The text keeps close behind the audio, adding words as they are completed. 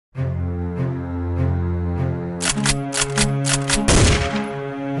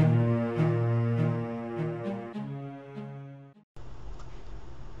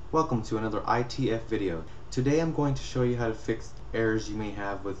Welcome to another ITF video. Today I'm going to show you how to fix errors you may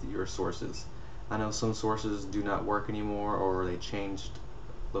have with your sources. I know some sources do not work anymore, or they changed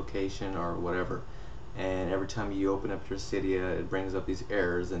location or whatever, and every time you open up your Cydia it brings up these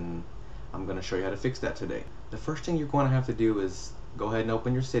errors, and I'm going to show you how to fix that today. The first thing you're going to have to do is go ahead and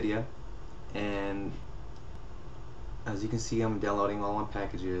open your Cydia, and as you can see I'm downloading all my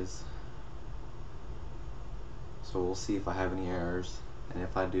packages, so we'll see if I have any errors. And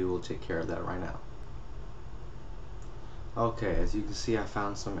if I do, we'll take care of that right now. Okay, as you can see I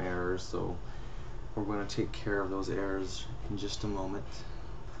found some errors, so we're going to take care of those errors in just a moment.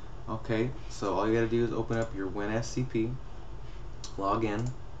 Okay, so all you gotta do is open up your WinSCP, log in,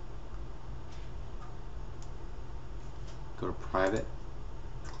 go to private,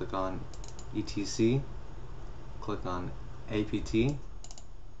 click on etc, click on apt,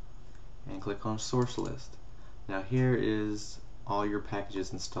 and click on source list. Now here is all your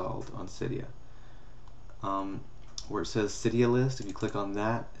packages installed on Cydia. Where it says Cydia list, if you click on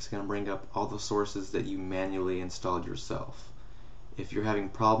that, it's going to bring up all the sources that you manually installed yourself. If you're having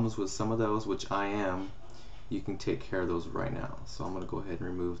problems with some of those, which I am, you can take care of those right now. So I'm going to go ahead and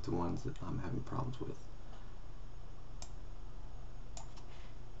remove the ones that I'm having problems with.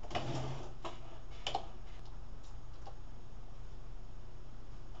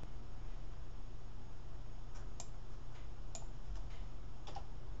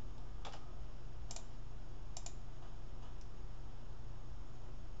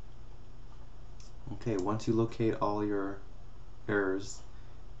 Okay, once you locate all your errors,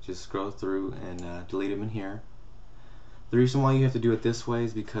 just scroll through and delete them in here. The reason why you have to do it this way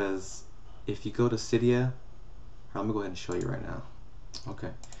is because if you go to Cydia, I'm going to go ahead and show you right now.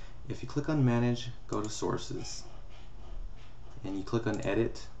 Okay, if you click on Manage, go to Sources, and you click on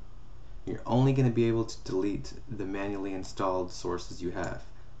Edit, you're only going to be able to delete the manually installed sources you have.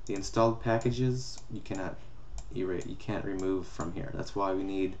 The installed packages you cannot erase, you can't remove from here. That's why we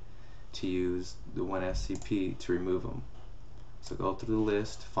need to use the WinSCP to remove them. So go through the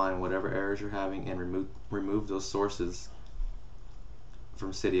list, find whatever errors you're having, and remove those sources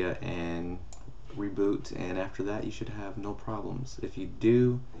from Cydia and reboot, and after that you should have no problems. If you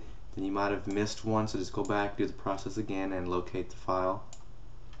do, then you might have missed one, so just go back, do the process again, and locate the file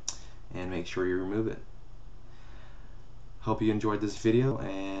and make sure you remove it. Hope you enjoyed this video,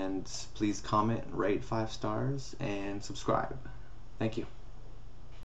 and please comment, rate 5 stars, and subscribe. Thank you.